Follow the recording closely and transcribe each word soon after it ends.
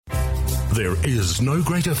There is no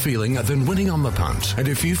greater feeling than winning on the punt. And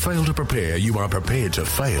if you fail to prepare, you are prepared to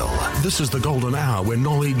fail. This is the golden hour where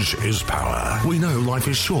knowledge is power. We know life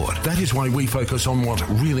is short. That is why we focus on what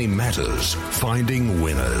really matters. Finding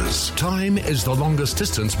winners. Time is the longest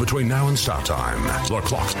distance between now and start time. The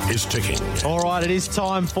clock is ticking. All right, it is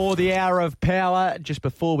time for the hour of power. Just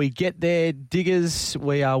before we get there, Diggers,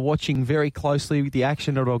 we are watching very closely the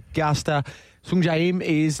action at Augusta. Sung Jae Im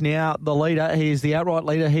is now the leader. He is the outright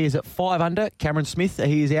leader. He is at 5 under. Cameron Smith,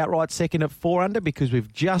 he is outright second at 4 under because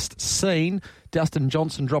we've just seen Dustin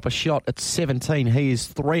Johnson drop a shot at 17. He is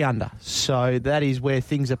 3 under. So that is where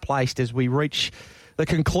things are placed as we reach the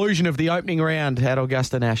conclusion of the opening round at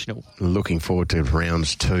Augusta National. Looking forward to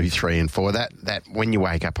rounds 2, 3 and 4. That when you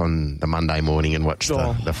wake up on the Monday morning and watch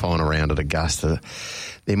the final round at Augusta,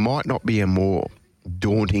 there might not be a more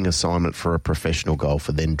daunting assignment for a professional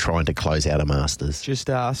golfer than trying to close out a Masters.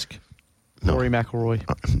 Just ask Rory McIlroy.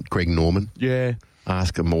 Greg Norman. Yeah.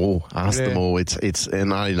 Ask them all. Them all. It's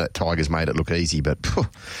and I know that Tiger's made it look easy, but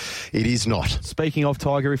it is not. Speaking of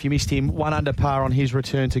Tiger, if you missed him, 1 under par on his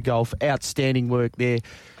return to golf. Outstanding work there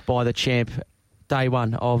by the champ. Day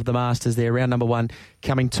one of the Masters there. Round number 1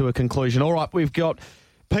 coming to a conclusion. All right, we've got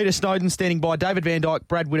Peter Snowden standing by, David Vandyke,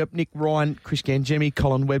 Brad Widdup, Nick Ryan, Chris Gangemi,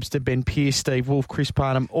 Colin Webster, Ben Pearce, Steve Wolfe, Chris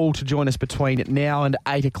Parnham, all to join us between now and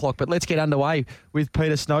 8 o'clock. But let's get underway with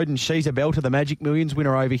Peter Snowden. She's a belter, the Magic Millions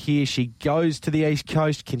winner over here. She goes to the East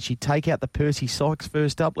Coast. Can she take out the Percy Sykes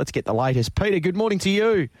first up? Let's get the latest. Peter, good morning to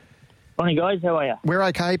you. Morning, guys. How are you? We're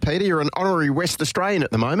okay, Peter. You're an honorary West Australian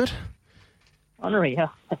at the moment. Honorary, yeah.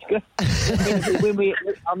 That's good.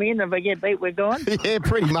 I'm in. If I get beat, we're gone. Yeah,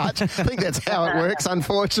 pretty much. I think that's how it works,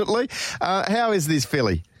 unfortunately. How is this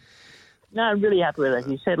filly? No, I'm really happy with her.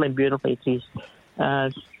 She's settling beautifully. She's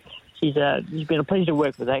been a pleasure to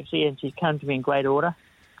work with, actually, and she's come to me in great order.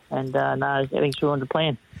 And everything's on the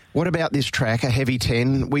plan. What about this track, a heavy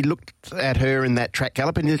 10? We looked at her in that track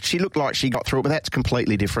gallop, and she looked like she got through it, but that's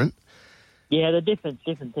completely different. Yeah, they're different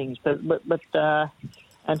things, but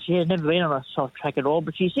and she has never been on a soft track at all,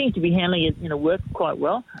 but she seems to be handling it, work quite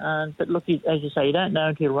well. But look, as you say, you don't know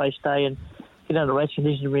until race day, and get under race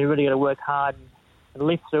conditions, we really got to work hard and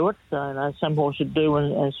lift through it. So some horses do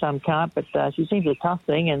and some can't, but she seems a tough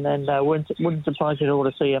thing, and wouldn't surprise you at all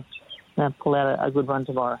to see her pull out a good run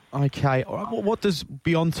tomorrow. Okay, all right. Well, what does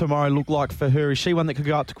Beyond Tomorrow look like for her? Is she one that could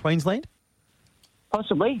go up to Queensland?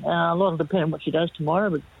 Possibly. A lot will depend on what she does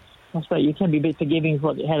tomorrow, but I suppose you can be a bit forgiving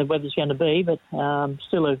for how the weather's going to be, but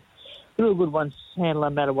still a real good ones handle no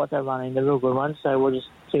matter what they're running. They're real good ones, so we'll just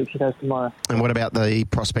see what she does tomorrow. And what about the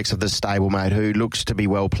prospects of the stablemate who looks to be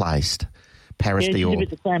well placed? Paris Dior. She's a bit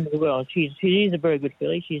the same as well. She is a very good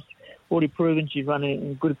filly. She's already proven she's running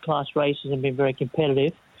in good class races and been very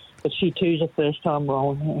competitive. But she too is her first time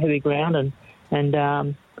on heavy ground, and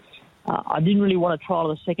I didn't really want to trial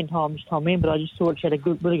her the second time this time in, but I just thought she had a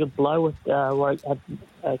really good blow with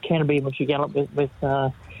at Canterbury when she galloped with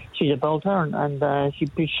She's a Belter, and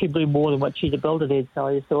she blew more than what She's a Belter did. So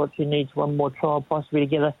I just thought she needs one more trial, possibly to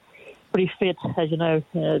get her pretty fit. As you know,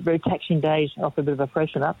 very taxing days off a bit of a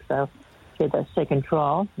freshen up. So she had that second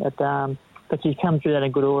trial, but she's come through that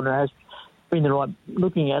in good order. Has been the right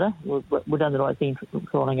looking at her. We've done the right thing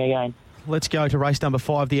trialing again. Let's go to race number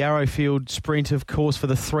 5, the Arrowfield Sprint, of course, for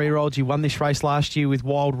the 3-year-olds. You won this race last year with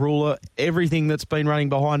Wild Ruler. Everything that's been running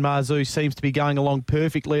behind Marzu seems to be going along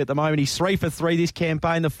perfectly at the moment. He's 3 for 3 this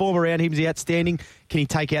campaign. The form around him is outstanding. Can he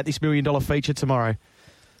take out this $1 million feature tomorrow?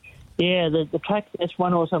 Yeah, the track, that's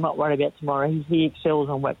one horse I'm not worried about tomorrow. He excels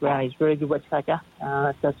on wet ground. He's a very good wet tracker.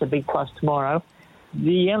 That's a big plus tomorrow.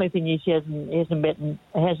 The only thing is he hasn't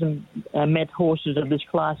met horses of this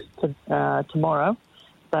class tomorrow.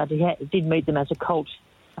 But he did meet them as a colt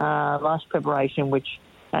last preparation, which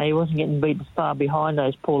he wasn't getting beat far behind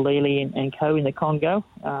those Paul Lely and co in the Congo.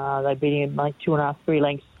 They beat him like 2.5, 3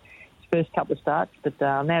 lengths his first couple of starts. But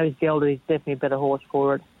now he's gelded. He's definitely a better horse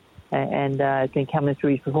for it. And it's been coming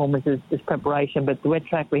through his performances, this preparation. But the wet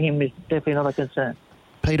track for him is definitely not a concern.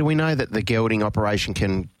 Peter, we know that the gelding operation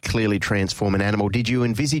can clearly transform an animal. Did you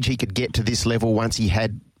envisage he could get to this level once he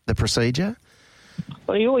had the procedure?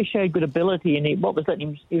 Well, he always showed good ability, and he was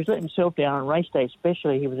letting himself down on race day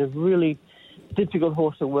especially. He was a really difficult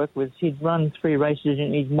horse to work with. He'd run 3 races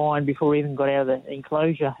in his mind before he even got out of the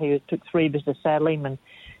enclosure. He took 3 of us to saddle him, and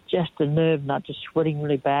just a nerve nut, just sweating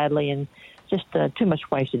really badly, and just too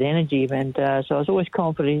much wasted energy. And so I was always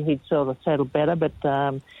confident he'd sort of settle better, but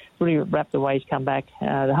really wrapped the way he's come back.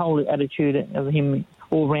 The whole attitude of him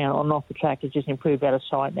all round on and off the track has just improved out of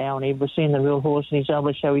sight now, and we're seeing the real horse, and he's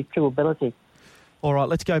able to show his true ability. All right,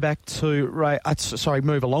 let's go back to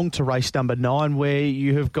move along to race number 9, where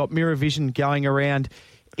you have got Mirror Vision going around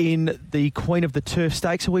in the Queen of the Turf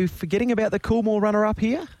Stakes. Are we forgetting about the Coolmore runner-up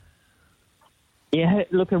here? Yeah,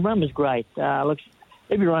 look, her run was great. Look,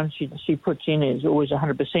 every run she puts in is always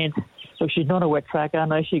 100%. Look, she's not a wet tracker. I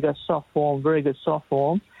know she got soft form, very good soft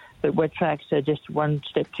form, but wet tracks are just one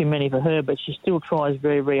step too many for her, but she still tries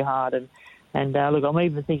very, very hard. And look, I'm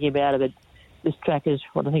even thinking about it that this track is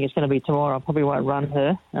what I think it's going to be tomorrow. I probably won't run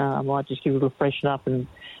her. I might just give her a little freshen up and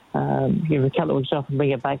give her a couple of weeks off and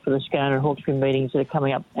bring her back for the Scone and Hawkesbury meetings that are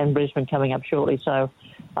coming up and Brisbane coming up shortly. So,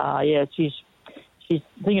 she's the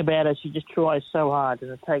thing about her, she just tries so hard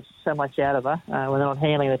and it takes so much out of her when they're not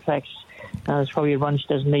handling the tracks. There's probably a run she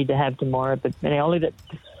doesn't need to have tomorrow. But anyway, I'll leave it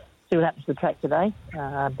to see what happens to the track today.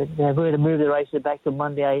 But if we were to move the races back to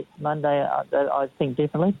Monday, I think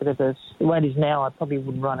differently. But if the way it is now, I probably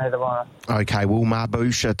wouldn't run her tomorrow. Okay, will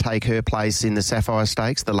Marbusha take her place in the Sapphire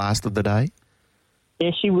Stakes, the last of the day?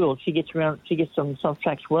 Yeah, she will. She gets around. She gets some soft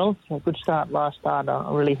tracks well. A good start last start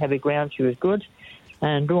on really heavy ground. She was good.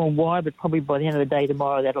 And drawn wide, but probably by the end of the day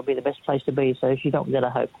tomorrow, that'll be the best place to be. So she's not without a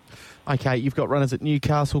hope. Okay, you've got runners at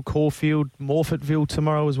Newcastle, Caulfield, Morfettville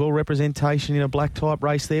tomorrow as well. Representation in a black type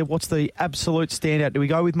race there. What's the absolute standout? Do we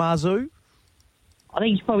go with Marzu? I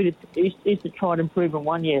think he's probably he's the tried and proven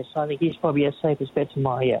one, yes. I think he's probably our safest bet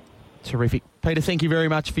tomorrow, yeah. Terrific. Peter, thank you very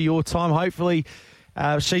much for your time. Hopefully,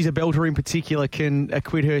 She's a Belter in particular can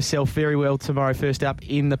acquit herself very well tomorrow, first up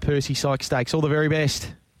in the Pearce Psych Stakes. All the very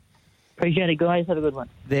best. Appreciate it, guys. Have a good one.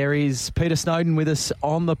 There is Peter Snowden with us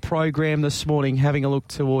on the program this morning, having a look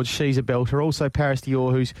towards She's a Belter. Also, Paris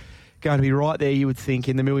Dior, who's going to be right there, you would think,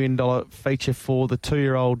 in the $1 million feature for the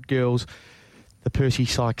 2-year-old girls, the Pearce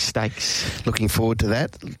Psych Stakes. Looking forward to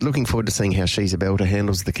that. Looking forward to seeing how She's a Belter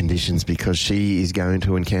handles the conditions, because she is going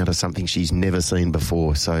to encounter something she's never seen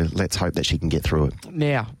before. So let's hope that she can get through it.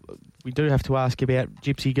 Now, we do have to ask about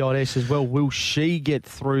Gypsy Goddess as well. Will she get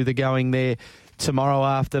through the going there tomorrow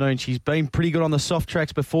afternoon? She's been pretty good on the soft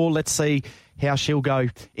tracks before. Let's see how she'll go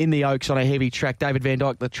in the Oaks on a heavy track. David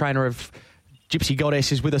Vandyke, the trainer of Gypsy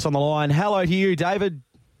Goddess, is with us on the line. Hello to you, David.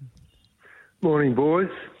 Morning, boys.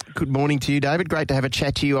 Good morning to you, David. Great to have a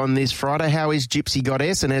chat to you on this Friday. How is Gypsy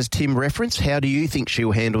Goddess? And as Tim referenced, how do you think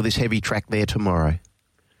she'll handle this heavy track there tomorrow?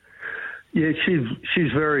 Yeah,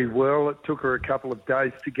 she's very well. It took her a couple of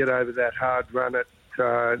days to get over that hard run at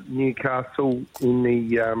Newcastle in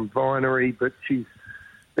the vinery, but she's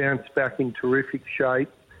bounced back in terrific shape.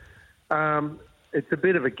 It's a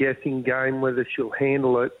bit of a guessing game whether she'll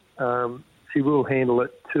handle it. She will handle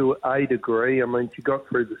it to a degree. I mean, she got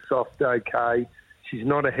through the soft okay. She's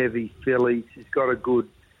not a heavy filly. She's got a good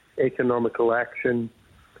economical action.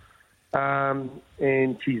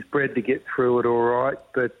 And she's bred to get through it all right.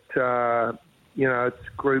 But, it's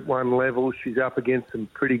Group 1 level. She's up against some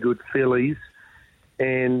pretty good fillies.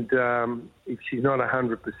 And if she's not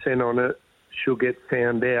 100% on it, she'll get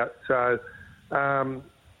found out. So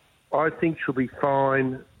I think she'll be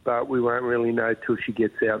fine, but we won't really know till she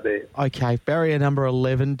gets out there. Okay, barrier number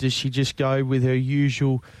 11, does she just go with her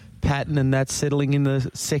usual pattern and that's settling in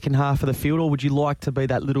the second half of the field, or would you like to be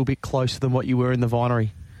that little bit closer than what you were in the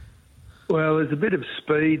vinery? Well, there's a bit of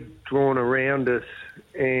speed drawn around us,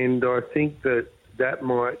 and I think that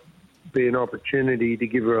might be an opportunity to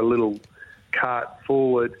give her a little cart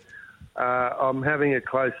forward. I'm having a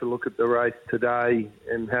closer look at the race today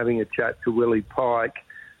and having a chat to Willie Pike.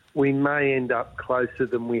 We may end up closer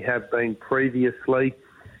than we have been previously.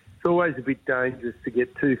 It's always a bit dangerous to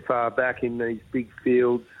get too far back in these big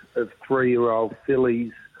fields of 3-year-old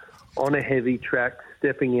fillies on a heavy track,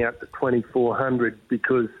 stepping out to 2,400,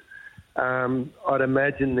 because I'd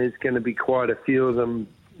imagine there's going to be quite a few of them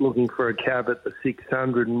looking for a cab at the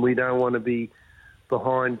 600, and we don't want to be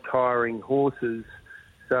behind tiring horses.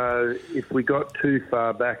 So if we got too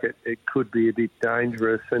far back, it could be a bit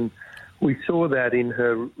dangerous. And we saw that in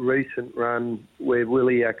her recent run, where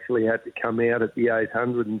Willie actually had to come out at the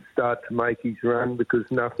 800 and start to make his run because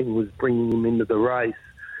nothing was bringing him into the race.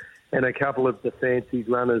 And a couple of the fancied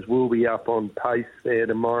runners will be up on pace there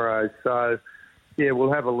tomorrow. So, yeah,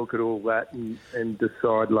 we'll have a look at all that and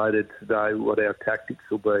decide later today what our tactics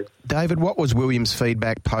will be. David, what was Williams'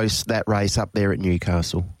 feedback post that race up there at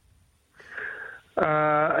Newcastle?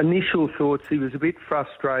 Initial thoughts, he was a bit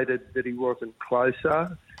frustrated that he wasn't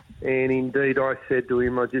closer. And indeed, I said to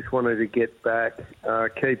him, I just wanted to get back,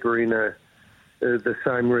 keep her in the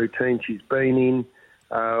same routine she's been in.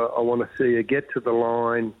 I want to see her get to the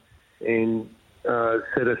line and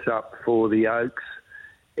set us up for the Oaks.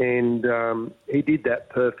 And he did that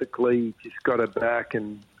perfectly. He just got her back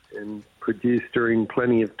and produced her in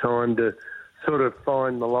plenty of time to sort of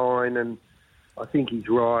find the line. And I think his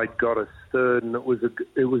ride got us third, and it was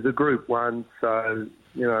a Group 1, so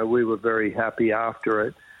we were very happy after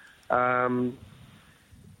it.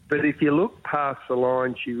 But if you look past the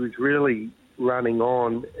line, she was really running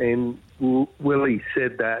on, and Willie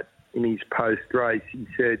said that in his post-race. He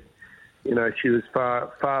said, she was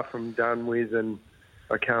far from done with, and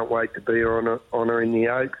I can't wait to be on her in the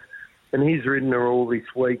Oaks. And he's ridden her all this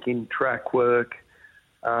week in track work.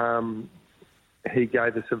 He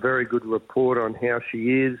gave us a very good report on how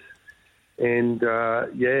she is. And,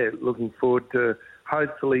 looking forward to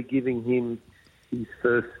hopefully giving him his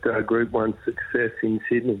first Group 1 success in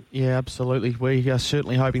Sydney. Yeah, absolutely. We are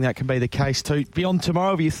certainly hoping that can be the case too. Beyond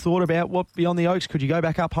tomorrow, have you thought about what beyond the Oaks? Could you go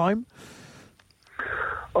back up home?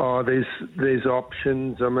 Oh, there's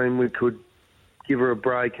options. I mean, we could give her a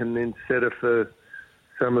break and then set her for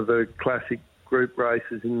some of the classic group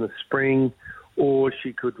races in the spring, or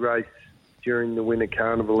she could race during the Winter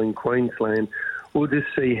Carnival in Queensland. We'll just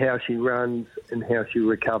see how she runs and how she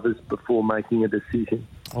recovers before making a decision.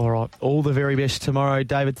 All right. All the very best tomorrow,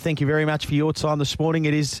 David. Thank you very much for your time this morning.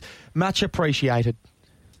 It is much appreciated.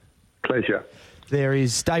 Pleasure. There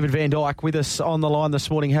is David Vandyke with us on the line this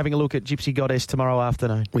morning, having a look at Gypsy Goddess tomorrow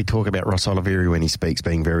afternoon. We talk about Ross Oliveri when he speaks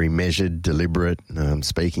being very measured, deliberate,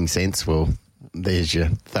 speaking sense. Well, there's your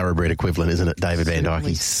thoroughbred equivalent, isn't it, David Vandyke?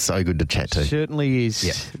 He's so good to chat to. Certainly is.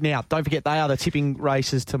 Yep. Now, don't forget, they are the tipping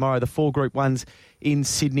races tomorrow, the 4 Group 1s in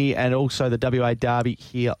Sydney and also the WA Derby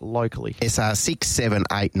here locally. SR 6, 7,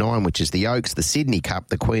 8, 9, which is the Oaks, the Sydney Cup,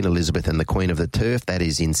 the Queen Elizabeth and the Queen of the Turf. That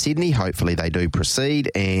is in Sydney. Hopefully they do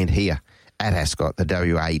proceed. And here at Ascot, the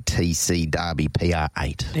WATC Derby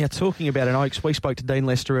PR8. Now, talking about an Oaks, we spoke to Dean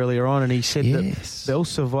Lester earlier on and he said that Belle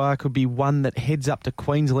Sauveur could be one that heads up to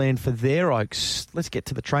Queensland for their Oaks. Let's get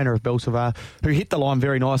to the trainer of Belle Sauveur, who hit the line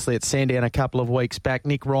very nicely at Sandown a couple of weeks back.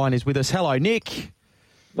 Nick Ryan is with us. Hello, Nick.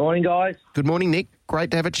 Morning, guys. Good morning, Nick. Great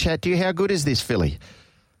to have a chat to you. How good is this filly?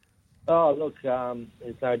 Oh, look,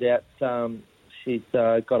 there's no doubt she's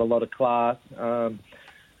got a lot of class. Her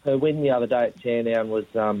win the other day at Sandown was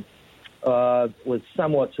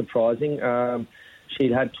somewhat surprising.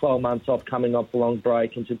 She'd had 12 months off coming off a long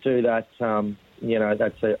break, and to do that,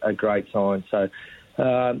 that's a great sign. So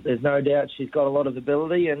there's no doubt she's got a lot of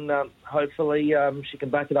ability, and hopefully she can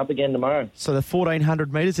back it up again tomorrow. So the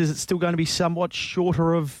 1,400 metres, is it still going to be somewhat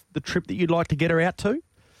shorter of the trip that you'd like to get her out to?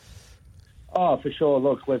 Oh, for sure.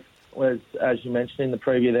 Look, as you mentioned in the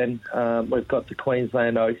preview then, we've got the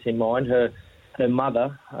Queensland Oaks in mind. Her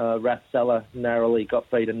mother, Rathsella, narrowly got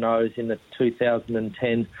beaten nose in the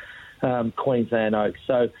 2010 Queensland Oaks.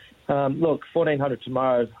 So, look, 1,400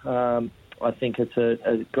 tomorrow, I think it's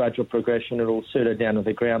a gradual progression. It'll suit her down to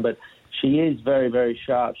the ground. But she is very, very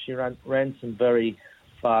sharp. She ran some very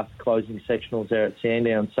fast closing sectionals there at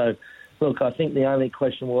Sandown. So, look, I think the only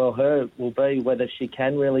question will be whether she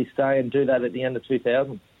can really stay and do that at the end of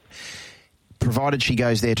 2000. Provided she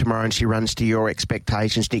goes there tomorrow and she runs to your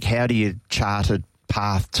expectations, Nick, how do you chart a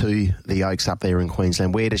path to the Oaks up there in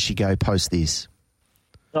Queensland? Where does she go post this?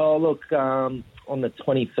 Oh, look, on the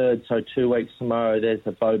 23rd, so 2 weeks tomorrow, there's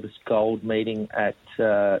a Bobus Gold meeting at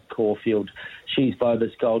Caulfield. She's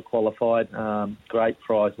Bobus Gold qualified, great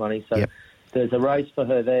prize money. So there's a race for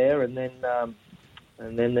her there, and then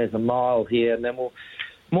there's a mile here, and then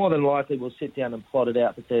more than likely we'll sit down and plot it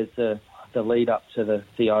out. But there's the lead up to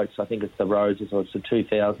the Oaks. I think it's the Roses, or it's the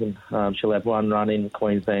 2000. She'll have one run in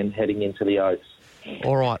Queensland heading into the Oaks.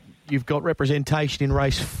 All right. You've got representation in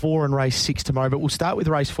race 4 and race 6 tomorrow, but we'll start with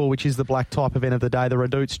race 4, which is the black type event of the day, the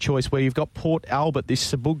Redout's Choice, where you've got Port Albert,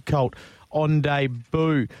 this Sabug colt, on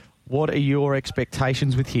debut. What are your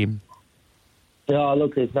expectations with him? Oh,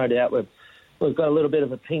 look, there's no doubt we've got a little bit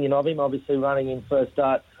of opinion of him. Obviously, running in first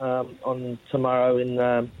start on tomorrow in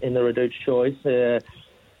the Redout's Choice.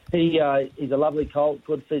 He's a lovely colt,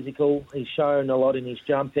 good physical. He's shown a lot in his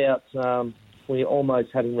jump outs. We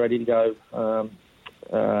almost had him ready to go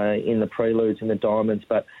in the preludes and the diamonds,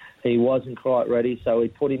 but he wasn't quite ready, so we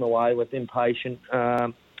put him away with impatient.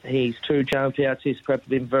 His 2 jump outs, his prep have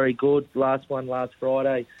been very good. Last one last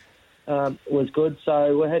Friday was good,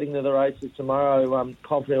 so we're heading to the races tomorrow. I'm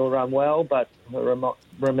confident he'll run well, but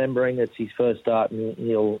remembering it's his first start, and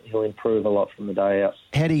he'll improve a lot from the day out.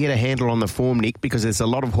 How do you get a handle on the form, Nick? Because there's a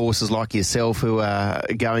lot of horses like yourself who are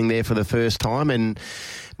going there for the first time and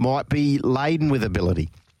might be laden with ability.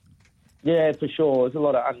 Yeah, for sure. There's a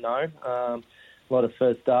lot of unknown, a lot of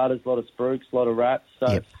first starters, a lot of spruiks, a lot of rats.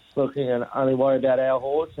 So looking and only worry about our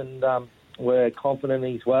horse, and we're confident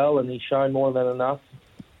he's well, and he's shown more than enough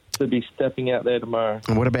to be stepping out there tomorrow.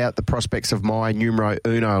 And what about the prospects of my numero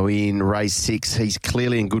uno in race 6? He's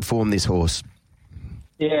clearly in good form, this horse.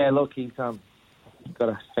 Yeah, look, he's got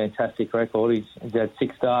a fantastic record. He's had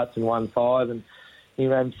 6 starts and won 5, and He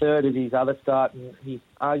ran third at his other start, and he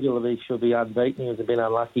arguably should be unbeaten. He was a bit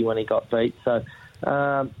unlucky when he got beat. So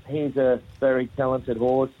he's a very talented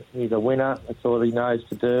horse. He's a winner. That's all he knows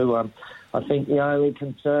to do. I think the only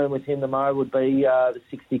concern with him tomorrow would be the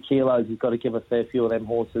 60 kilos. He's got to give a fair few of them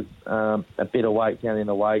horses a bit of weight down in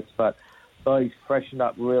the weights. But he's freshened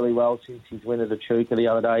up really well since his win at the Chuka the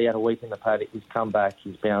other day. He had a week in the paddock. He's come back.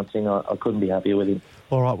 He's bouncing. I couldn't be happier with him.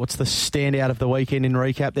 All right, what's the standout of the weekend in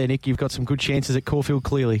recap there, Nick? You've got some good chances at Caulfield,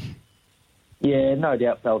 clearly. Yeah, no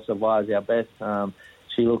doubt Belsavoy is our best.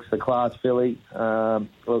 She looks the class filly.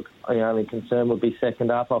 Look, the only concern would be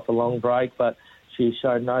second up off a long break, but she's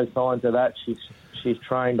shown no signs of that. She's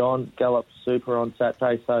trained on, galloped super on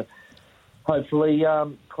Saturday, so hopefully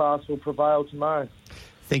class will prevail tomorrow.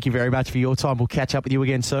 Thank you very much for your time. We'll catch up with you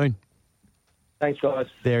again soon. Thanks, guys.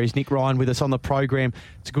 There is Nick Ryan with us on the program.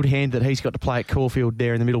 It's a good hand that he's got to play at Caulfield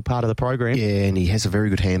there in the middle part of the program. Yeah, and he has a very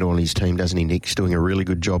good handle on his team, doesn't he, Nick? He's doing a really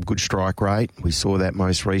good job, good strike rate. We saw that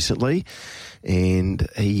most recently. And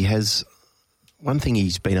he has one thing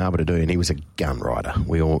he's been able to do, and he was a gun rider.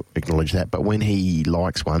 We all acknowledge that. But when he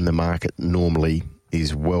likes one, the market normally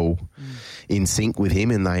is well in sync with him,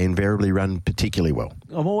 and they invariably run particularly well.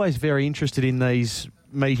 I'm always very interested in these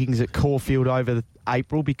meetings at Caulfield over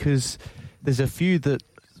April because there's a few that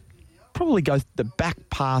probably go the back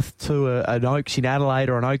path to an Oaks in Adelaide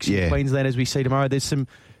or an Oaks in Queensland, as we see tomorrow. There's some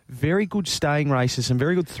very good staying races, some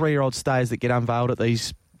very good 3-year-old stayers that get unveiled at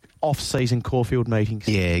these off-season Caulfield meetings.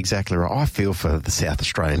 Yeah, exactly right. I feel for the South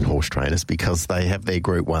Australian horse trainers because they have their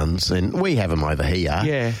Group 1s, and we have them over here.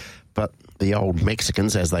 Yeah. But the old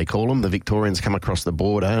Mexicans, as they call them, the Victorians, come across the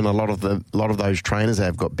border, and a lot of those trainers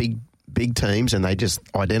have got big teams, and they just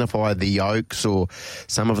identify the Oaks or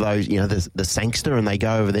some of those, the Sangster, and they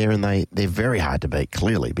go over there, and they're very hard to beat,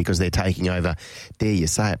 clearly, because they're taking over, dare you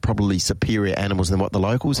say it, probably superior animals than what the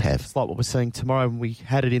locals have. It's like what we're seeing tomorrow when we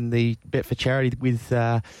had it in the Bet for Charity with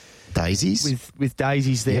Daisies. With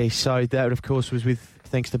Daisies there. Yep. So that, of course, was with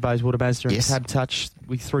thanks to Bayswater Mazda and Tab Touch.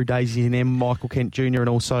 We threw Daisy in them, Michael Kent Jr. and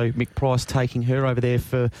also Mick Price taking her over there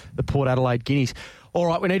for the Port Adelaide Guineas. All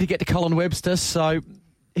right, we need to get to Colin Webster. So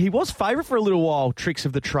he was favourite for a little while, Tricks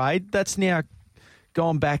of the Trade. That's now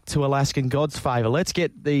gone back to Alaskan God's favour. Let's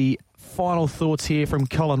get the final thoughts here from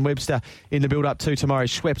Colin Webster in the build-up to tomorrow's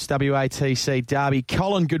Schweppes WATC Derby.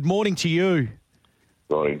 Colin, good morning to you.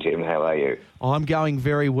 Morning, Tim. How are you? I'm going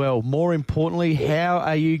very well. More importantly, how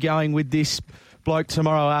are you going with this bloke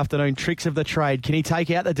tomorrow afternoon, Tricks of the Trade? Can he take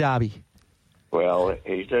out the Derby? Well,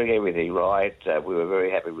 he's doing everything right. We were very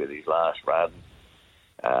happy with his last run.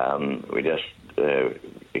 We just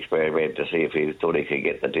experimented to see if he thought he could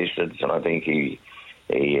get the distance, and I think he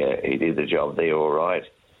did the job there all right.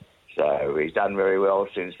 So he's done very well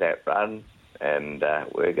since that run, and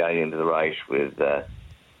we're going into the race with a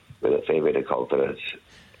fair bit of confidence.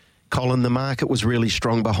 Colin, the market was really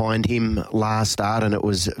strong behind him last start, and it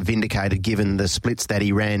was vindicated given the splits that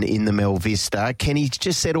he ran in the Mel Vista. Can he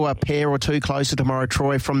just settle a pair or two closer tomorrow,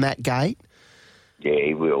 Troy, from that gate? Yeah,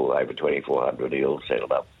 he will. Over 2,400, he'll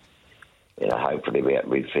settle up. Hopefully about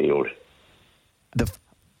midfield.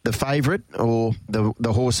 The favourite, or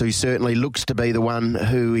the horse who certainly looks to be the one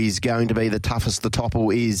who is going to be the toughest, the topple,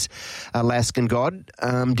 is Alaskan God.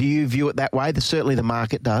 Do you view it that way? Certainly the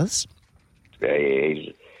market does. Yeah,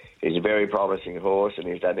 he's a very promising horse, and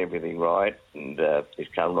he's done everything right, and he's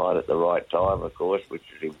come right at the right time, of course, which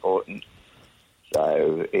is important.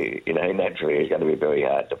 So, naturally he's going to be very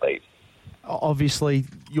hard to beat. Obviously,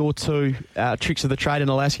 your two, Tricks of the Trade and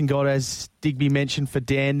Alaskan God, as Digby mentioned for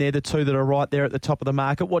Dan, they're the two that are right there at the top of the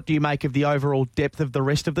market. What do you make of the overall depth of the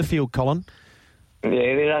rest of the field, Colin? Yeah,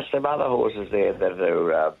 there are some other horses there that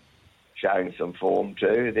are showing some form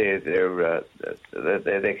too. They're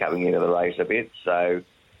coming into the race a bit, so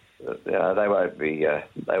they won't be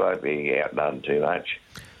outdone too much.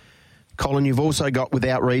 Colin, you've also got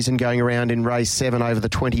Without Reason going around in race 7 over the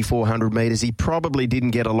 2,400 metres. He probably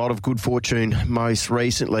didn't get a lot of good fortune most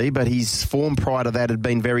recently, but his form prior to that had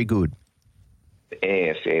been very good.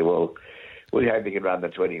 Yes, well, we hope he can run the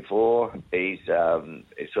 24. He's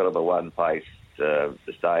sort of a one-pace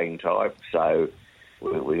staying type, so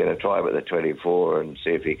we're going to try him at the 24 and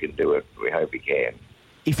see if he can do it. We hope he can.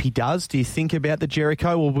 If he does, do you think about the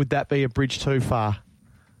Jericho, or would that be a bridge too far?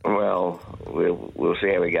 Well, we'll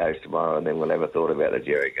see how he goes tomorrow, and then we'll have a thought about the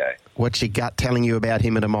Jericho. What's your gut telling you about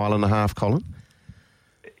him at 1.5 miles, Colin?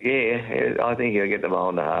 Yeah, I think he'll get the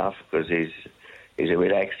 1.5 miles because he's a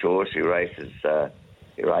relaxed horse. He races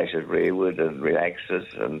rearward and relaxes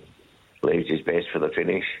and leaves his best for the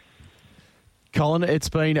finish. Colin, it's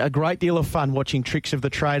been a great deal of fun watching Tricks of the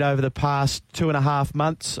Trade over the past 2.5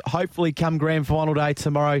 months. Hopefully, come grand final day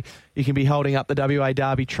tomorrow, you can be holding up the WA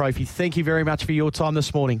Derby trophy. Thank you very much for your time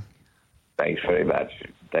this morning. Thanks very much.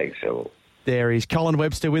 Thanks, all. There is Colin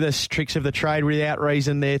Webster with us, Tricks of the Trade, without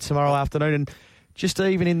reason there tomorrow afternoon. And just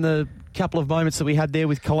even in the couple of moments that we had there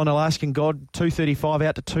with Colin, Alaskan God, $2.35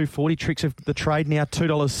 out to $2.40. Tricks of the Trade now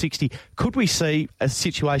 $2.60. Could we see a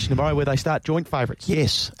situation tomorrow where they start joint favourites?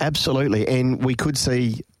 Yes, absolutely. And we could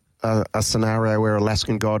see a scenario where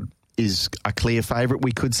Alaskan God is a clear favourite.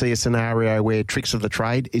 We could see a scenario where Tricks of the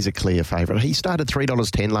Trade is a clear favourite. He started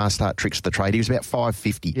 $3.10 last start, Tricks of the Trade. He was about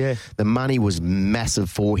 $5.50. Yeah. The money was massive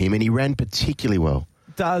for him, and he ran particularly well.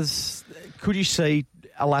 Could you see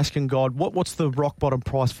Alaskan God, what's the rock bottom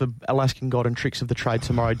price for Alaskan God and Tricks of the Trade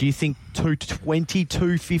tomorrow? Do you think $2.20,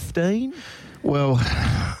 $2.15? Well,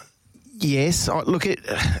 yes. Look,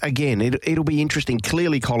 it'll be interesting.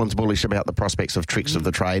 Clearly, Colin's bullish about the prospects of Tricks of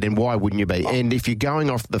the Trade, and why wouldn't you be? And if you're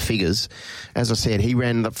going off the figures, as I said, he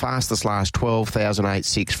ran the fastest last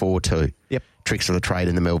 12,864.2. Yep. Tricks of the Trade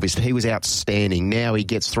in the Melvista. He was outstanding. Now he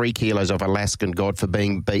gets 3 kilos off Alaskan God for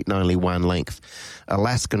being beaten only 1 length.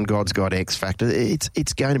 Alaskan God's got X factor.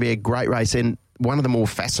 It's going to be a great race, and one of the more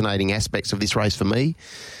fascinating aspects of this race for me,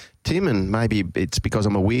 Tim, and maybe it's because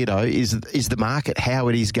I'm a weirdo, is the market, how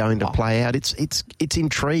it is going to play out. It's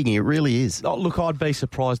intriguing. It really is. Oh, look, I'd be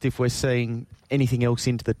surprised if we're seeing anything else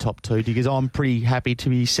into the top 2, because I'm pretty happy to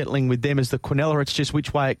be settling with them as the Quinella. It's just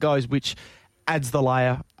which way it goes, which adds the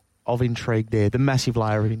layer of intrigue there, the massive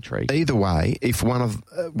layer of intrigue. Either way, if one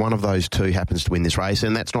of those 2 happens to win this race,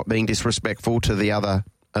 and that's not being disrespectful to the other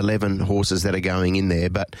 11 horses that are going in there,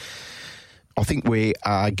 but I think we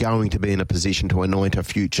are going to be in a position to anoint a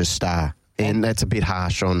future star. And that's a bit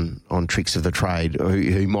harsh on Tricks of the Trade,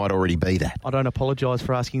 who might already be that. I don't apologise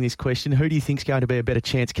for asking this question. Who do you think's going to be a better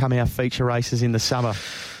chance come our feature races in the summer?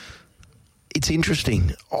 It's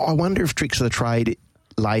interesting. I wonder if Tricks of the Trade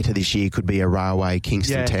later this year could be a railway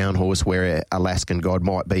Kingston Town horse, where Alaskan God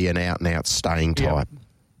might be an out-and-out staying type.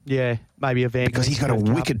 Yeah, maybe a Vandyke. Because he's got a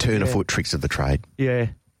wicked turn of foot, Tricks of the Trade. Yeah,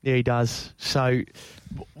 he does. So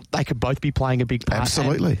they could both be playing a big part.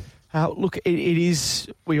 Absolutely. Look, it is.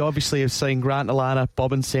 We obviously have seen Grant and Alana,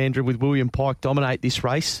 Bob and Sandra with William Pike dominate this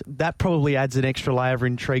race. That probably adds an extra layer of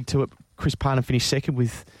intrigue to it. Chris Parnham finished second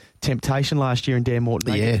with Temptation last year, and Dan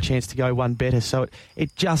Morton get a chance to go one better. So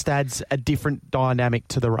it just adds a different dynamic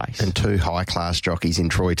to the race. And 2 high-class jockeys in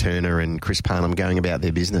Troy Turner and Chris Parnham going about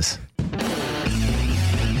their business.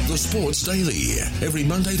 The Sports Daily, every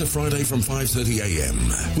Monday to Friday from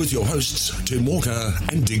 5:30am, with your hosts Tim Walker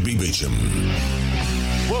and Digby Beecham.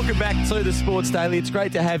 Welcome back to the Sports Daily. It's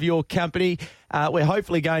great to have your company. We're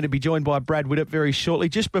hopefully going to be joined by Brad Widdup very shortly.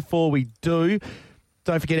 Just before we do,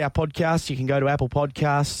 don't forget our podcasts. You can go to Apple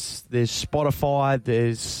Podcasts. There's Spotify.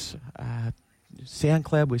 There's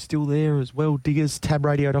SoundCloud. We're still there as well. Diggers,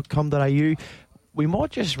 tabradio.com.au. We might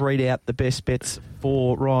just read out the best bets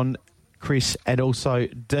for Ron, Chris, and also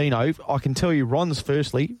Dino. I can tell you Ron's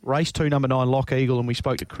firstly, race 2, number 9, Lock Eagle, and we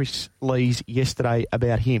spoke to Chris Lees yesterday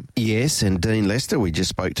about him. Yes, and Dean Lester, we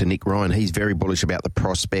just spoke to Nick Ryan. He's very bullish about the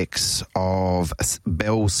prospects of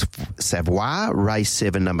Belle Savoie, race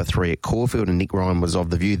 7, number 3 at Caulfield, and Nick Ryan was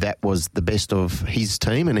of the view that was the best of his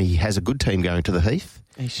team, and he has a good team going to the Heath.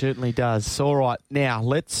 He certainly does. All right, now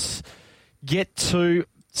let's get to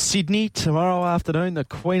Sydney tomorrow afternoon, the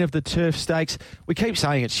Queen of the Turf Stakes. We keep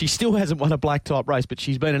saying it. She still hasn't won a black type race, but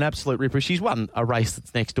she's been an absolute ripper. She's won a race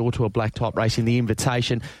that's next door to a black type race in the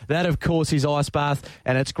Invitation. That, of course, is Ice Bath,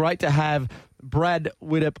 and it's great to have Brad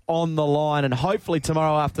Widdup on the line, and hopefully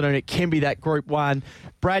tomorrow afternoon it can be that Group 1.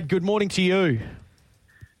 Brad, good morning to you.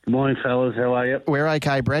 Good morning, fellas. How are you? We're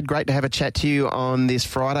okay, Brad. Great to have a chat to you on this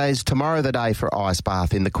Friday. Is tomorrow the day for Ice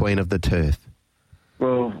Bath in the Queen of the Turf?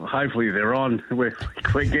 Well, hopefully they're on. We're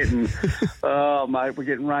getting, mate, we're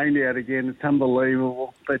getting rained out again. It's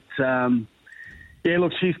unbelievable. But,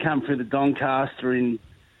 look, she's come through the Doncaster in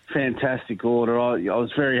fantastic order. I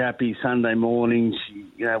was very happy Sunday morning.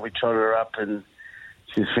 We trotted her up and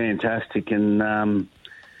she's fantastic. And,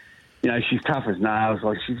 she's tough as nails.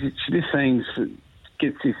 Like she just seems,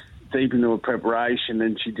 gets this deep into her preparation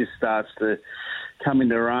and she just starts to come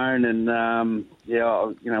into her own. And,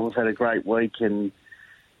 we've had a great week and,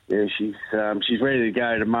 she's ready to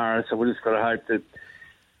go tomorrow, so we've just got to hope that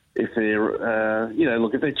if they're,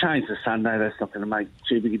 if they change to Sunday, that's not going to make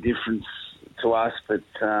too big a difference to us. But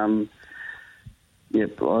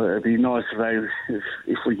it'd be nice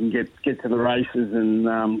if we can get to the races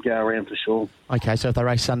and go around for sure. Okay, so if they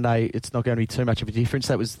race Sunday, it's not going to be too much of a difference.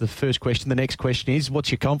 That was the first question. The next question is,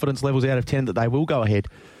 what's your confidence levels out of 10 that they will go ahead?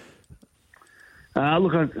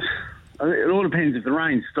 Look, it all depends if the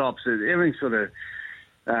rain stops. Everything sort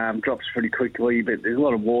of drops pretty quickly, but there's a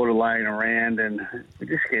lot of water laying around, and we're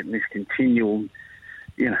just getting this continual.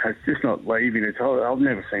 It's just not leaving. I've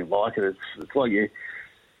never seen like it. It's like you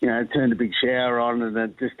turn the big shower on and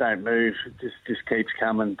it just don't move. It just keeps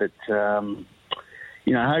coming. But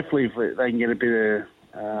hopefully if they can get a bit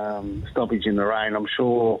of stoppage in the rain, I'm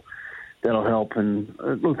sure that'll help. And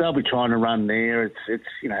look, they'll be trying to run there.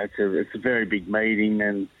 It's a very big meeting,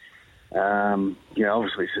 and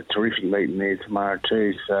obviously it's a terrific meeting there tomorrow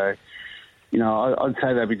too. So I'd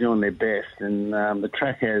say they'll be doing their best, and the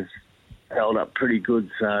track has held up pretty good.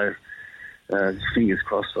 So fingers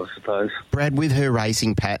crossed, I suppose. Brad, with her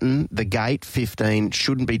racing pattern, the gate 15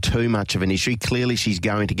 shouldn't be too much of an issue. Clearly she's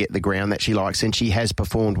going to get the ground that she likes, and she has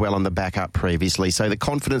performed well on the back-up previously. So the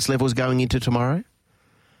confidence levels going into tomorrow?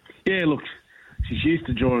 Yeah, look, she's used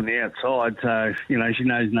to drawing the outside, so, she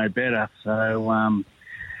knows no better. So,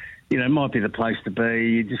 it might be the place to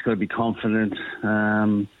be. You just got to be confident.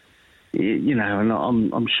 And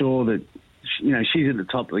I'm sure that, she's at the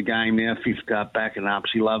top of the game now, fifth up, backing up.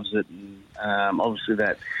 She loves it. And, obviously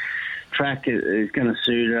that track is going to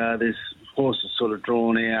suit her. There's horses sort of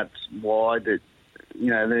drawn out wide that,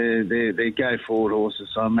 they're go-forward horses.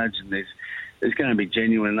 So I imagine there's going to be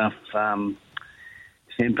genuine enough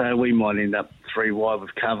tempo. We might end up 3 wide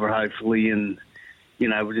with cover, hopefully, and,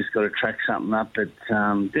 we've just got to track something up. But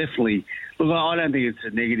definitely, look, I don't think it's a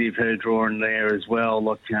negative, her drawing there as well.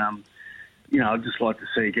 Look, I'd just like to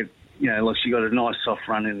see her get, look, she got a nice soft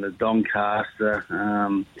run in the Doncaster.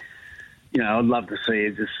 I'd love to see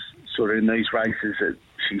her just sort of in these races that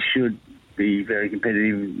she should be very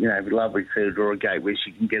competitive. It'd be lovely to see her draw a gate where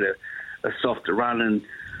she can get a softer run.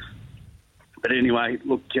 But anyway,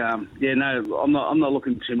 look, I'm not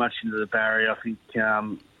looking too much into the barrier. I think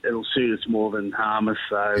it'll suit us more than harm us.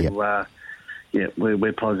 So,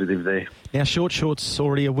 we're positive there. Now, Short's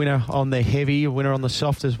already a winner on the heavy, a winner on the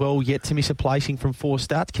soft as well, yet to miss a placing from 4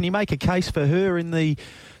 starts. Can you make a case for her in the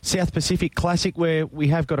South Pacific Classic, where we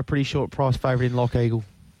have got a pretty short price favourite in Lock Eagle?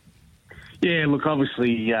 Yeah, look,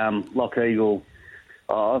 obviously, Lock Eagle,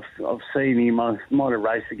 I've seen him. I might have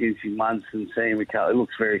raced against him once and seen him. He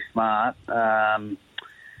looks very smart.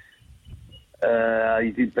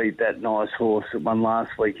 He did beat that nice horse that won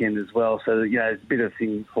last weekend as well. So, there's a bit of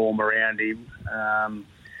thing form around him.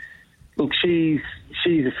 Look, she's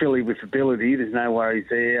a filly with ability. There's no worries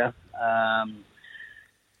there.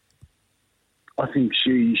 I think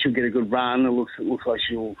she should get a good run. It looks like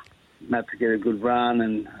she'll have to get a good run.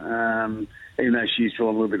 And even though she's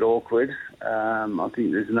drawn a little bit awkward, I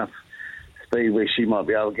think there's enough speed where she might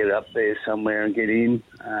be able to get up there somewhere and get in.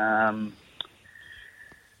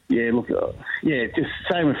 Just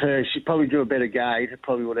same with her. She probably drew a better gate. It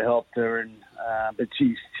probably would have helped her. And but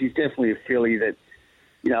she's definitely a filly that,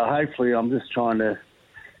 hopefully I'm just trying to,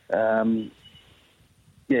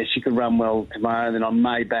 she could run well tomorrow. Then I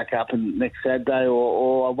may back up next Saturday,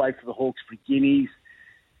 or I'll wait for the Hawkes for Guineas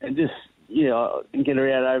and just, and get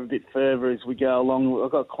her out over a bit further as we go along.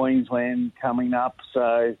 I've got Queensland coming up,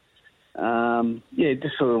 so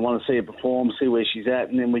just sort of want to see her perform, see where she's at,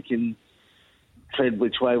 and then we can tread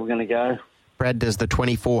which way we're going to go. Brad, does the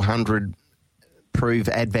 2,400 prove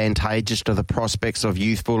advantageous to the prospects of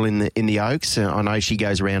Youthful in the Oaks? I know she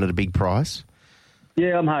goes around at a big price.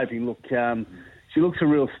 Yeah, I'm hoping. Look, she looks a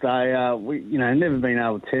real stayer. We, never been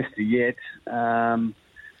able to test her yet.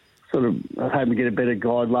 Sort of hoping to get a better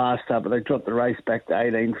guide last up, but they dropped the race back to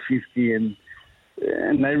 1850, and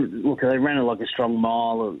they ran it like a strong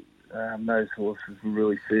mile. Those horses were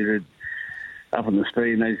really suited up on the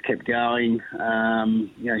speed, and they just kept going.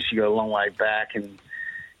 She got a long way back, and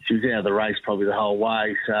she was out of the race probably the whole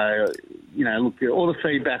way. So, look, all the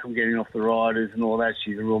feedback I'm getting off the riders and all that,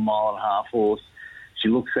 she's a real 1.5 mile horse. She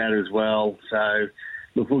looks at it as well. So,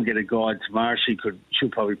 look, we'll get a guide tomorrow. She'll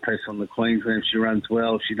probably press on the Queensland if she runs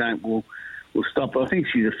well. If she don't, we'll stop. I think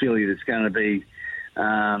she's a filly that's going to be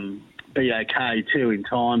okay too in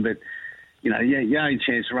time, but your only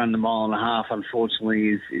chance to run the 1.5 miles, unfortunately,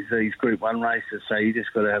 is these Group 1 races. So you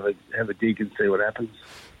just got to have a dig and see what happens.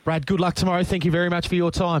 Brad, good luck tomorrow. Thank you very much for your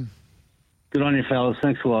time. Good on you, fellas.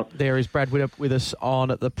 Thanks a lot. There is Brad Widdup with us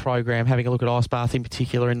on the program, having a look at Ice Bath in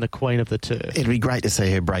particular and the Queen of the Turf. It'd be great to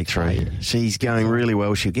see her break through. She's going really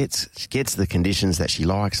well. She gets the conditions that she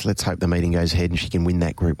likes. Let's hope the meeting goes ahead and she can win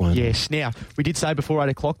that Group 1. Yes. Now, we did say before 8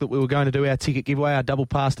 o'clock that we were going to do our ticket giveaway, our double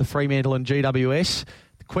pass to Fremantle and GWS.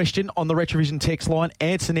 The question on the Retrovision text line,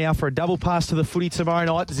 answer now for a double pass to the footy tomorrow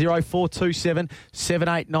night, 0427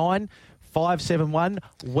 789 571.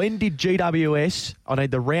 When did GWS, I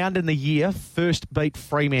need the round and the year, first beat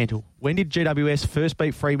Fremantle? When did GWS first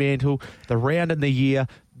beat Fremantle, the round and the year?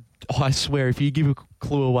 I swear, if you give a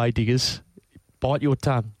clue away, Diggers, bite your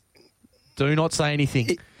tongue. Do not say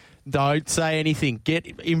anything. Don't say anything. Get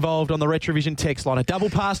involved on the Retrovision text line. A double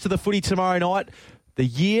pass to the footy tomorrow night. The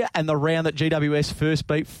year and the round that GWS first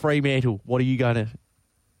beat Fremantle. What are you going to...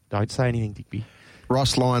 Don't say anything, Digby.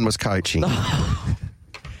 Ross Lyon was coaching.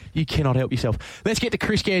 You cannot help yourself. Let's get to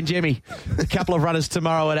Chris Gangemi. A couple of runners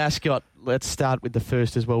tomorrow at Ascot. Let's start with the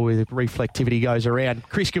first as well, where reflectivity goes around.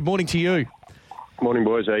 Chris, good morning to you. Morning,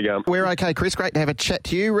 boys. How you going? We're okay, Chris. Great to have a chat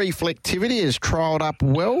to you. Reflectivity has trialled up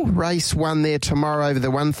well. Race 1 there tomorrow over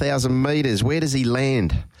the 1,000 metres. Where does he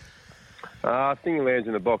land? I think he lands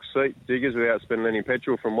in the box seat, Diggers, without spending any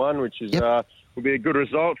petrol from 1, which is will be a good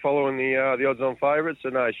result following the odds-on favourites. So,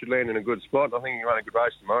 no, he should land in a good spot. I think he can run a good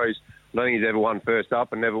race tomorrow. I don't think he's ever won first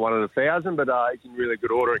up and never won at 1,000, but he's in really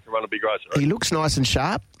good order and can run a big race. He looks nice and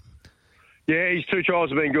sharp. Yeah, his 2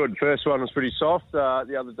 trials have been good. First one was pretty soft.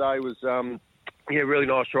 The other day was... really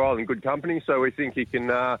nice trial and good company. So we think he can,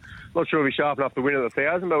 not sure if he's sharp enough to win at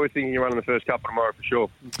 1,000, but we think he can run in the first couple tomorrow for sure.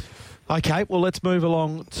 Okay, well, let's move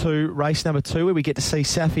along to race number 2 where we get to see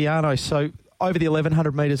Safiano. So over the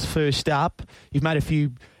 1,100 metres first up, you've made a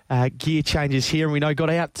few gear changes here, and we know got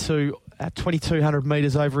out to 2,200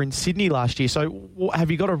 metres over in Sydney last year. So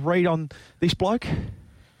have you got a read on this bloke?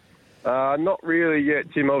 Not really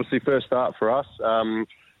yet, Tim. Obviously first start for us.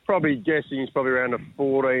 Probably guessing he's probably around a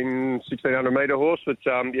 1,600 metre horse, but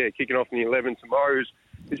kicking off in the 11 tomorrow.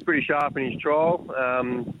 He's pretty sharp in his trial.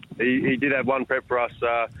 He did have one prep for us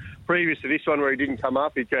previous to this one where he didn't come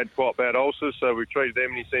up. He had quite bad ulcers, so we treated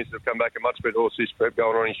them, and he seems to have come back a much better horse this prep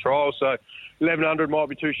going on his trial. So 1,100 might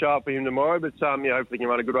be too sharp for him tomorrow, but hopefully he can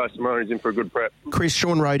run a good race tomorrow and he's in for a good prep. Chris,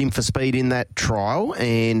 Sean rode him for speed in that trial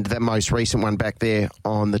and that most recent one back there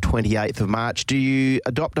on the 28th of March. Do you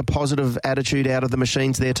adopt a positive attitude out of the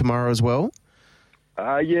machines there tomorrow as well?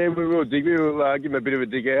 We will dig. We'll give him a bit of a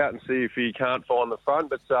dig out and see if he can't find the front.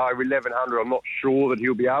 But 1,100, I'm not sure that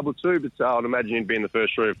he'll be able to, but I'd imagine he'd be in the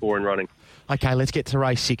first 3 or 4 in running. Okay, let's get to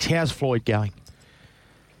race 6. How's Floyd going?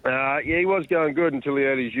 He was going good until he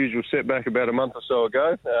had his usual setback about a month or so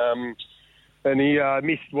ago. And he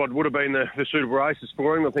missed what would have been the suitable races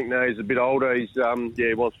for him. I think now he's a bit older. He's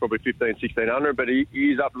he wants probably 1,500, 1,600, but he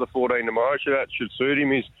is up to the 14 tomorrow, so that should suit him.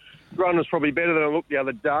 His run was probably better than it looked the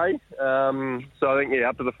other day. So I think,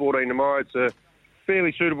 up to the 14 tomorrow, it's a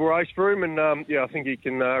fairly suitable race for him, and I think he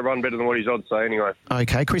can run better than what his odds say anyway.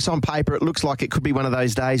 Okay, Chris, on paper it looks like it could be one of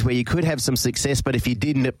those days where you could have some success, but if you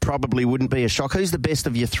didn't, it probably wouldn't be a shock. Who's the best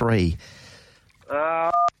of your 3?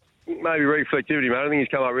 Maybe reflectivity, mate. I think he's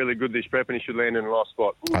come up really good this prep and he should land in a nice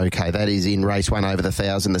spot. Okay, that is in race 1 over the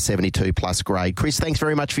 1,000, the 72 plus grade. Chris, thanks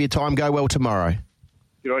very much for your time. Go well tomorrow.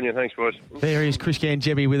 Good on you. Thanks, boys. There is Chris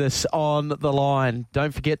Gangemi with us on the line.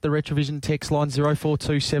 Don't forget the Retrovision text line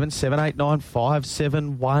 0427 789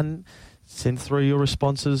 571. Send through your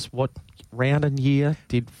responses. What round and year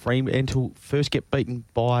did Fremantle first get beaten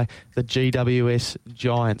by the GWS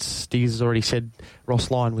Giants? Steers has already said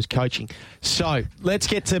Ross Lyon was coaching. So let's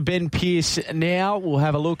get to Ben Pearce now. We'll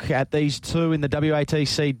have a look at these 2 in the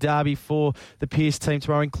WATC Derby for the Pearce team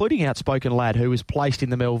tomorrow, including Outspoken Lad, who was placed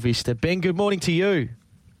in the Mel Vista. Ben, good morning to you.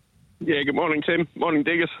 Yeah, good morning, Tim. Morning,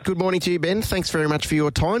 Diggers. Good morning to you, Ben. Thanks very much for your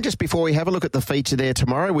time. Just before we have a look at the feature there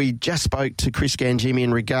tomorrow, we just spoke to Chris Gangemi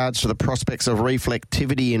in regards to the prospects of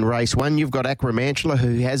reflectivity in race 1. You've got Acromantula,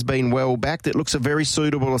 who has been well backed. It looks a very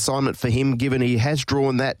suitable assignment for him, given he has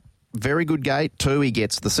drawn that very good gate too. He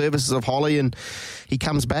gets the services of Holly and he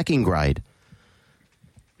comes back in grade.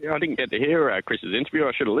 Yeah, I didn't get to hear Chris's interview.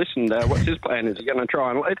 I should have listened. What's his plan? Is he going to try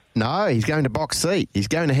and lead? No, he's going to box seat. He's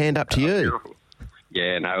going to hand up to you. Beautiful.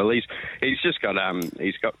 Yeah, no, well, he's just got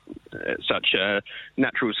such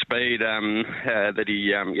natural speed that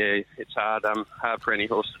it's hard for any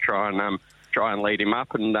horse to try and lead him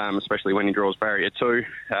up, and especially when he draws barrier 2.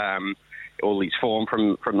 All his form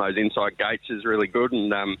from those inside gates is really good,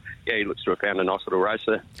 and he looks to have found a nice little race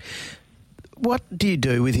there. What do you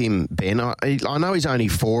do with him, Ben? I know he's only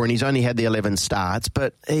 4 and he's only had the 11 starts,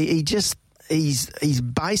 but he's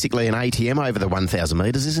basically an ATM over the 1,000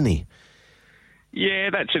 metres, isn't he? Yeah,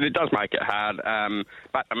 that's it. It does make it hard.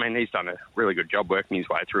 But, I mean, he's done a really good job working his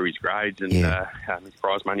way through his grades, and his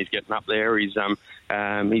prize money's getting up there. He's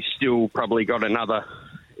still probably got another...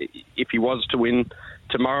 If he was to win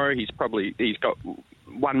tomorrow, he's got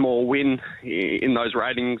one more win in those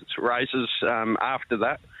ratings races after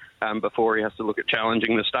that, before he has to look at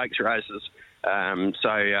challenging the stakes races.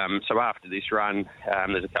 So after this run,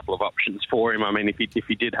 there's a couple of options for him. I mean, if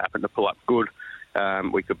he did happen to pull up good,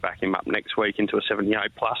 we could back him up next week into a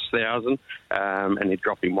 78 plus 1,000, and he'd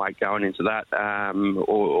drop in weight going into that.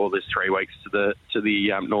 Or there's 3 weeks to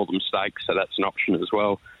the Northern Stakes, so that's an option as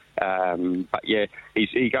well. But yeah,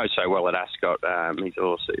 he goes so well at Ascot. He's a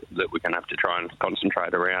horse that we're going to have to try and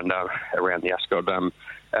concentrate around the Ascot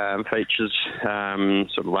features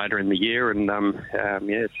sort of later in the year, and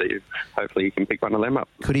see hopefully he can pick one of them up.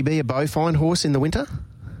 Could he be a bovine horse in the winter?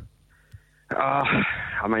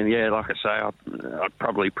 I mean, yeah, like I say, I'd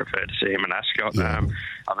probably prefer to see him in Ascot. Yeah.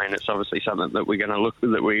 I mean, it's obviously something that we're going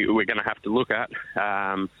to have to look at.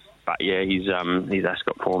 But yeah, his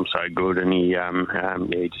Ascot form's so good, and he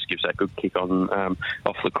just gives that good kick on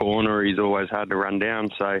off the corner. He's always hard to run down.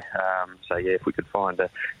 So yeah, if we could find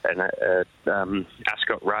an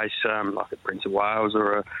Ascot race like at Prince of Wales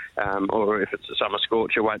or if it's a summer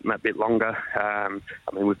scorcher, waiting that bit longer. I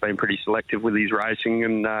mean, we've been pretty selective with his racing,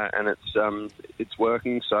 and it's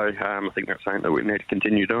working. So I think that's something that we need to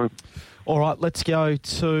continue doing. All right, let's go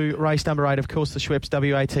to race number 8, of course, the Schweppes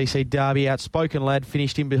WATC Derby. Outspoken Lad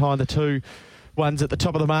finished in behind the two ones at the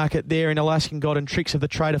top of the market there in Alaskan God and Tricks of the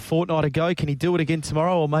Trade a fortnight ago. Can he do it again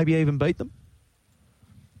tomorrow, or maybe even beat them?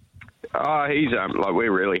 He's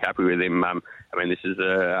we're really happy with him. I mean, this is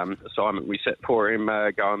a assignment we set for him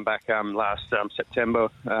going back last September.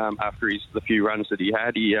 After the few runs that he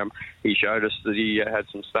had, he showed us that he had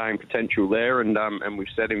some staying potential there, and we've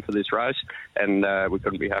set him for this race, and we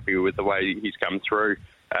couldn't be happier with the way he's come through.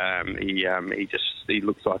 He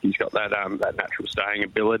looks like he's got that natural staying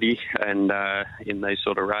ability, and in these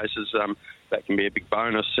sort of races, that can be a big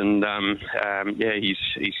bonus. And he's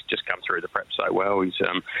just come through the prep so well. He's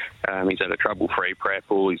had a trouble-free prep.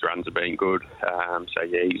 All his runs have been good.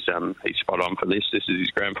 He's spot on for this. This is his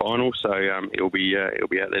grand final, so he'll be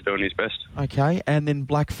out there doing his best. Okay, and then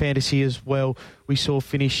Black Fantasy as well. We saw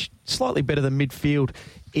finish slightly better than midfield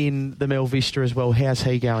in the Mel Vista as well. How's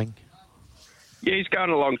he going? Yeah, he's going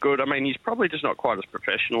along good. I mean, he's probably just not quite as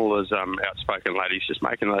professional as Outspoken Lad. He's just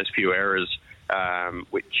making those few errors,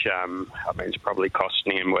 which, it's probably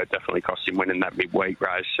costing him. Well, it definitely cost him winning that midweek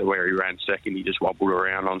race. So where he ran second, he just wobbled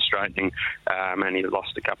around on straightening, and he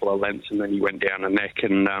lost a couple of lengths, and then he went down a neck,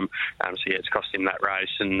 and it's cost him that race.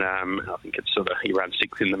 And I think it's he ran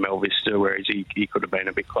sixth in the Mel Vista, whereas he could have been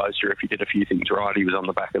a bit closer if he did a few things right. He was on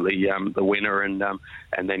the back of the winner, and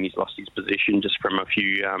then he's lost his position just from a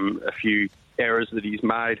few errors that he's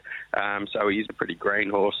made. So he's a pretty green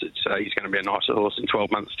horse. He's going to be a nicer horse in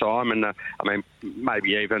 12 months' time, and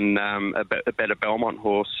maybe even a better Belmont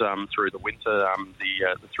horse through the winter.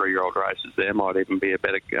 The 3-year-old races there might even be a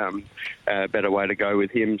better way to go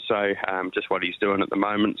with him. So just what he's doing at the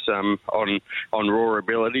moment on raw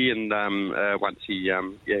ability, and once he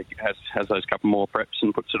has those couple more preps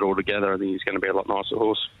and puts it all together, I think he's going to be a lot nicer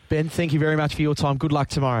horse. Ben, thank you very much for your time. Good luck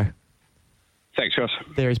tomorrow. Thanks, Ross.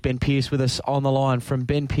 There is Ben Pearce with us on the line. From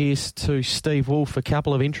Ben Pearce to Steve Wolfe, a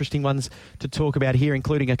couple of interesting ones to talk about here,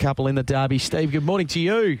 including a couple in the Derby. Steve, good morning to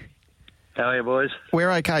you. How are you, boys? We're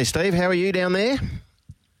okay, Steve. How are you down there?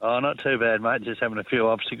 Oh, not too bad, mate. Just having a few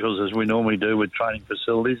obstacles, as we normally do with training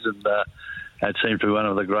facilities, and that seems to be one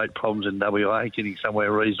of the great problems in WA, getting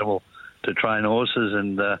somewhere reasonable to train horses,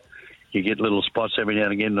 and you get little spots every now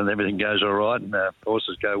and again, and everything goes all right, and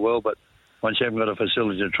horses go well, but once you haven't got a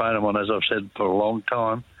facility to train them on, as I've said for a long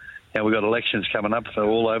time, we've got elections coming up, so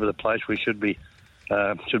all over the place. We should be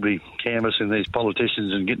canvassing these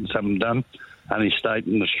politicians and getting something done. Only state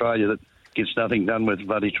in Australia that gets nothing done with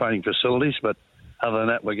bloody training facilities, but other than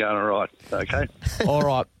that, we're going all right. Okay? All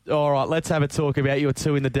right. Let's have a talk about your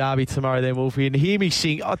two in the Derby tomorrow then, Wolfie. And hear me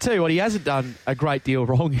sing. I'll tell you what, he hasn't done a great deal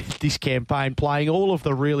wrong this campaign, playing all of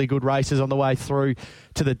the really good races on the way through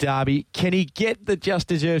to the Derby. Can he get the just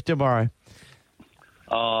deserved tomorrow?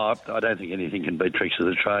 Oh, I don't think anything can beat Tricks of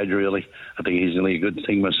the Trade, really. I think he's nearly a good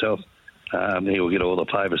thing myself. He'll get all the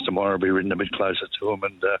favours tomorrow, be ridden a bit closer to him,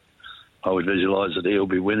 and I would visualise that he'll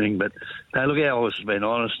be winning. But no, look, our horse has been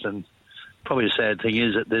honest, and probably the sad thing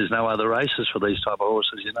is that there's no other races for these type of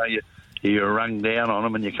horses. You know, you're rung down on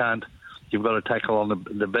them, and you've got to tackle on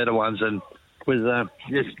the better ones, and with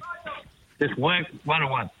just work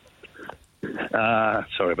 1-on-1.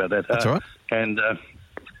 Sorry about that. That's all right. And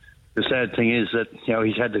the sad thing is that,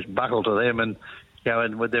 he's had to buckle to them, and,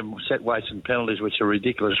 and with them set weights and penalties, which are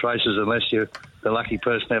ridiculous races, unless you're the lucky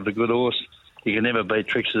person to have the good horse, you can never beat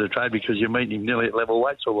Tricks of the Trade because you're meeting him nearly at level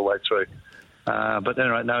weights all the way through. But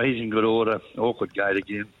anyway, no, he's in good order. Awkward gate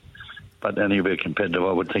again. But then he'll be competitive.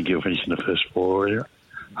 I would think he'll finish in the first 4,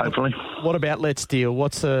 hopefully. What about Let's Deal?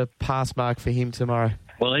 What's a pass mark for him tomorrow?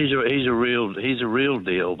 Well, he's a real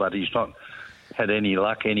deal, but he's not had any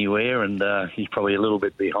luck anywhere, and he's probably a little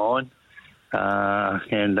bit behind.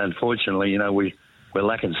 And unfortunately, we're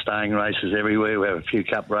lacking staying races everywhere. We have a few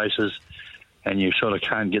cup races, and you sort of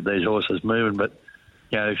can't get these horses moving. But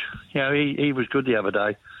he was good the other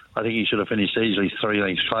day. I think he should have finished easily 3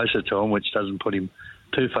 lengths closer to him, which doesn't put him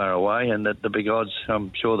too far away. And at the big odds,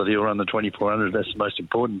 I'm sure that he'll run the 2400. That's the most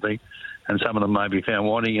important thing. And some of them may be found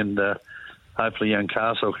wanting, and hopefully young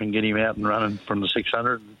Castle can get him out and running from the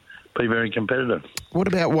 600 and be very competitive. What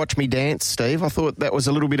about Watch Me Dance, Steve? I thought that was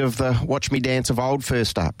a little bit of the Watch Me Dance of old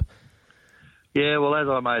first up. Yeah, well, as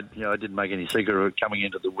I didn't make any secret of it coming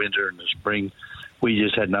into the winter and the spring. We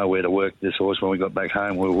just had nowhere to work this horse when we got back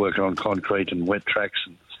home. We were working on concrete and wet tracks.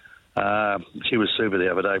 And she was super the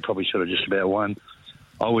other day, probably should have just about won.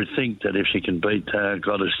 I would think that if she can beat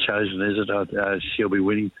God Has Chosen, is it? She'll be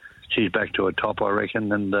winning. She's back to a top, I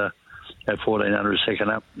reckon, and at 1400 second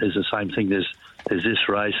up, there's the same thing. There's this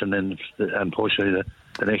race, and then unfortunately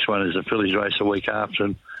the next one is the Fillies race a week after,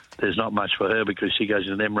 and there's not much for her because she goes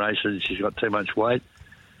into them races and she's got too much weight.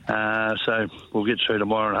 So we'll get through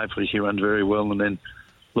tomorrow, and hopefully she runs very well, and then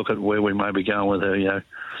look at where we may be going with her.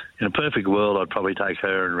 In a perfect world, I'd probably take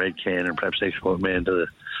her and Red Can and perhaps Export Man to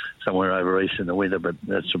somewhere over east in the winter, but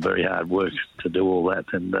that's some very hard work to do all that,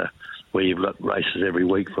 and where you've got races every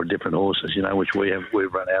week for different horses, which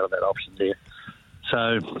we've run out of that option there.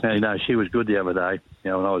 So, she was good the other day,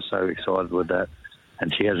 and I was so excited with that,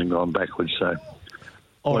 and she hasn't gone backwards, so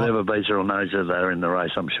whatever beats her or knows her, they're in the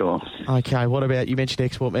race, I'm sure. Okay, what about, you mentioned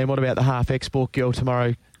Export Man, what about the half Export Girl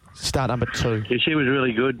tomorrow, start number 2? Yeah, she was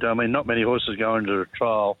really good. I mean, not many horses go into a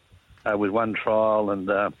trial with one trial, and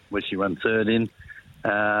where she ran third in,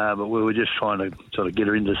 but we were just trying to sort of get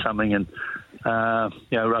her into something, and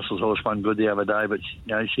Russell's horse won good the other day, but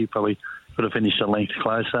she probably could have finished a length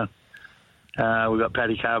closer. We've got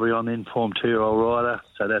Paddy Carberry on in, form 2-year-old rider,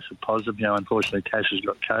 so that's a positive. Unfortunately, Tash has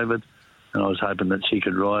got COVID, and I was hoping that she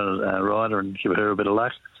could ride her and give her a bit of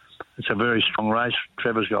luck. It's a very strong race.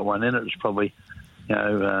 Trevor's got one in it. It's probably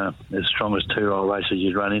as strong as 2-year-old races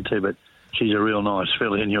you'd run into, but she's a real nice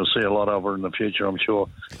filly, and you'll see a lot of her in the future, I'm sure.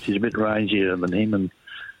 She's a bit rangier than him, and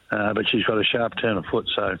but she's got a sharp turn of foot,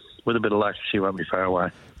 so with a bit of luck, she won't be far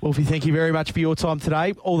away. Wolfie, thank you very much for your time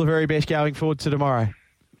today. All the very best going forward to tomorrow.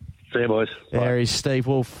 See you, boys. There is Steve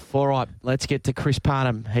Wolfe. All right, let's get to Chris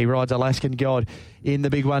Parnham. He rides Alaskan God in the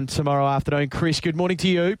big one tomorrow afternoon. Chris, good morning to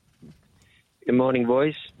you. Good morning,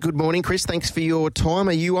 boys. Good morning, Chris. Thanks for your time.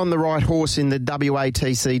 Are you on the right horse in the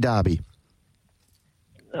WATC Derby?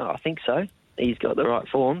 Oh, I think so. He's got the right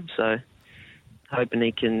form, so hoping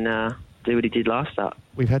he can do what he did last start.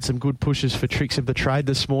 We've had some good pushes for Tricks of the Trade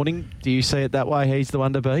this morning. Do you see it that way? He's the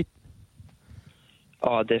one to beat?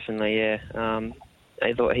 Oh, definitely, yeah.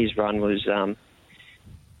 I thought his run was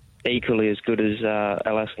equally as good as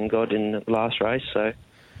Alaskan God in the last race, so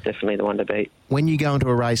definitely the one to beat. When you go into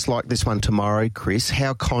a race like this one tomorrow, Chris,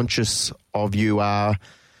 how conscious of you are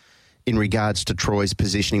in regards to Troy's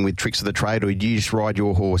positioning with Tricks of the Trade, or do you just ride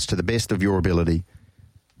your horse to the best of your ability?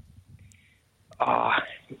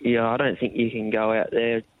 Yeah, I don't think you can go out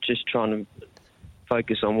there just trying to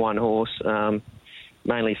focus on one horse.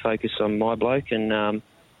 Mainly focus on my bloke and,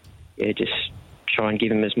 just try and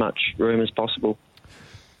give him as much room as possible.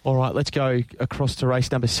 All right, let's go across to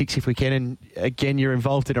race number 6 if we can. And again, you're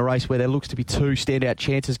involved in a race where there looks to be 2 standout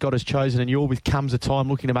chances. God Has Chosen, and you're with Comes a Time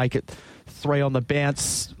looking to make it 3 on the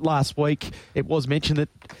bounce. Last week, it was mentioned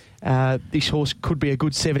that this horse could be a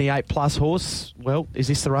good 78-plus horse. Well, is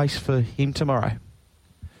this the race for him tomorrow?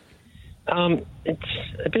 It's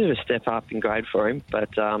a bit of a step up in grade for him, but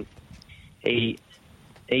he's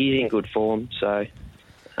in good form, so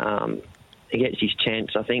he gets his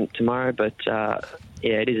chance, I think, tomorrow. But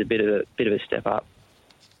it is a bit of a step up.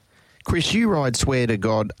 Chris, you ride Swear to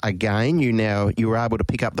God again. You were able to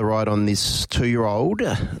pick up the ride on this 2-year-old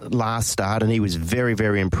last start, and he was very,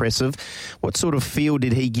 very impressive. What sort of feel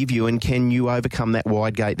did he give you, and can you overcome that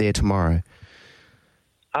wide gate there tomorrow?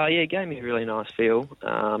 It gave me a really nice feel,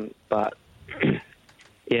 but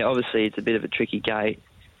obviously it's a bit of a tricky gate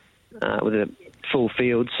with a full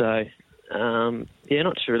field, so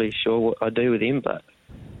not really sure what I do with him, but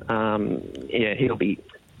he'll be.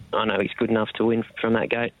 I know he's good enough to win from that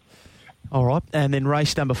gate. All right, and then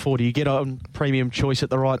race number 4. Do you get on Premium Choice at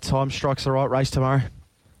the right time? Strikes the right race tomorrow?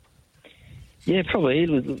 Yeah, probably. It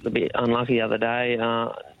was a bit unlucky the other day.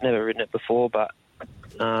 Never ridden it before, but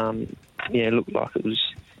it looked like it was.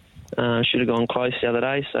 Should have gone close the other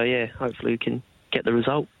day, so hopefully we can get the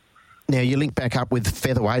result. Now, you link back up with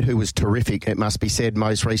Featherweight, who was terrific, it must be said,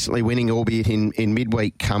 most recently, winning, albeit in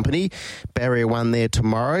midweek company. Barrier 1 there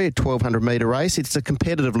tomorrow, 1,200-metre race. It's a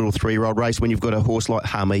competitive little 3-year-old race when you've got a horse like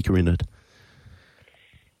Harmika in it.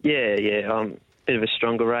 Yeah. Bit of a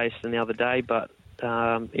stronger race than the other day, but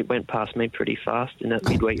it went past me pretty fast in that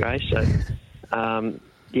midweek race. So,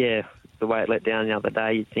 the way it let down the other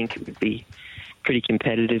day, you'd think it would be pretty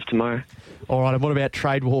competitive tomorrow. All right, and what about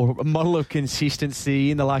Trade War? A model of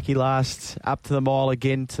consistency in the lucky last, up to the mile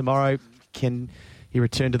again tomorrow. Can he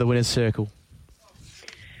return to the winner's circle?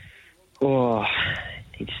 Oh,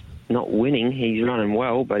 he's not winning. He's running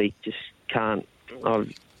well, but he just can't.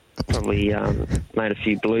 I've probably made a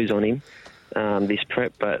few blues on him this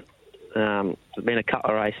prep, but there's been a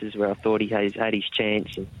couple of races where I thought he has had his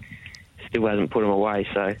chance and still hasn't put him away.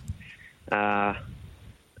 So I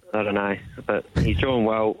don't know, but he's drawn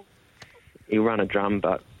well. He'll run a drum,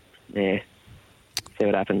 but yeah, see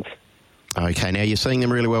what happens. Okay, now you're seeing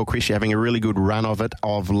them really well, Chris. You're having a really good run of it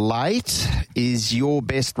of late. Is your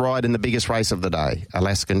best ride in the biggest race of the day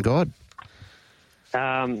Alaskan God?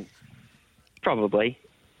 Probably.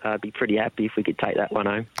 I'd be pretty happy if we could take that one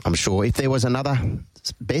home. I'm sure. If there was another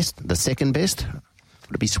best, the second best,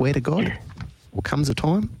 would it be Swear to God? Or Comes a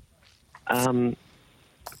Time?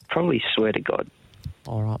 Probably Swear to God.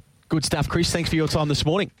 All right. Good stuff, Chris. Thanks for your time this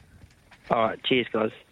morning. All right. Cheers, guys.